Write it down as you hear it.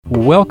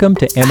Welcome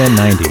to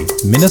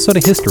MN90, Minnesota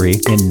History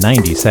in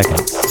 90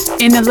 seconds.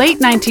 In the late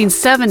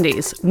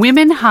 1970s,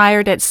 women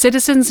hired at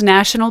Citizens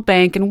National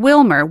Bank in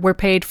Willmar were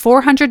paid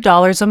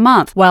 $400 a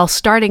month, while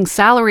starting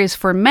salaries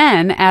for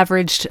men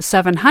averaged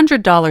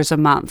 $700 a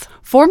month.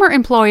 Former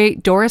employee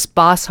Doris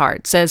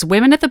Bosshart says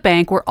women at the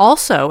bank were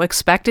also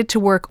expected to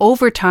work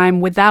overtime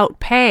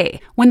without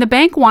pay. When the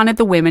bank wanted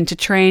the women to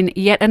train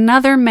yet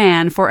another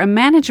man for a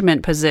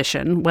management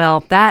position,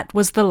 well, that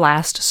was the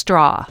last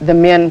straw. The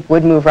men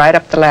would move right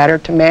up the ladder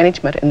to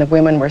management, and the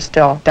women were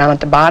still down at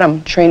the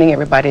bottom training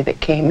everybody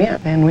that came in,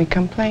 and we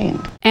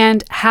complained.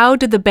 And how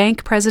did the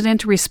bank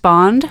president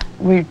respond?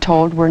 We're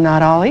told we're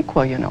not all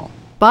equal, you know.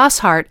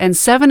 Bosshart and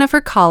 7 of her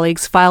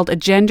colleagues filed a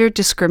gender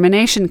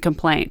discrimination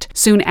complaint.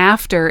 Soon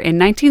after, in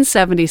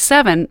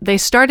 1977, they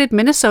started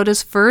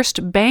Minnesota's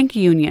first bank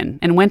union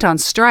and went on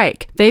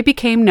strike. They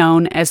became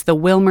known as the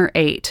Willmar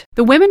 8.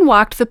 The women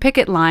walked the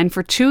picket line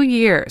for 2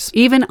 years,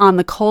 even on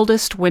the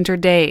coldest winter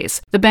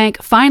days. The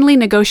bank finally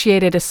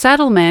negotiated a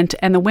settlement,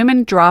 and the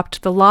women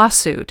dropped the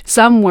lawsuit.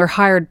 Some were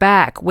hired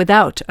back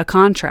without a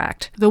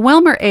contract. The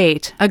Willmar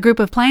 8, a group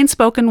of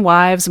plain-spoken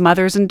wives,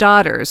 mothers, and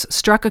daughters,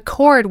 struck a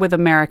chord with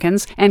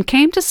Americans and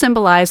came to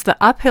symbolize the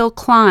uphill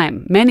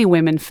climb many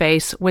women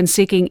face when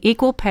seeking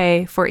equal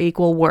pay for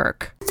equal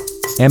work.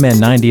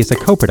 MN90 is a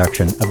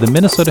co-production of the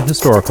Minnesota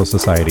Historical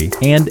Society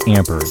and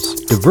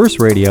Ampers, diverse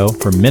radio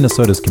for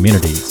Minnesota's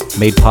communities,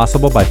 made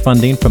possible by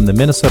funding from the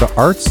Minnesota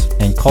Arts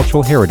and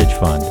Cultural Heritage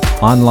Fund.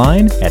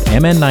 Online at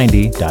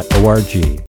mn90.org.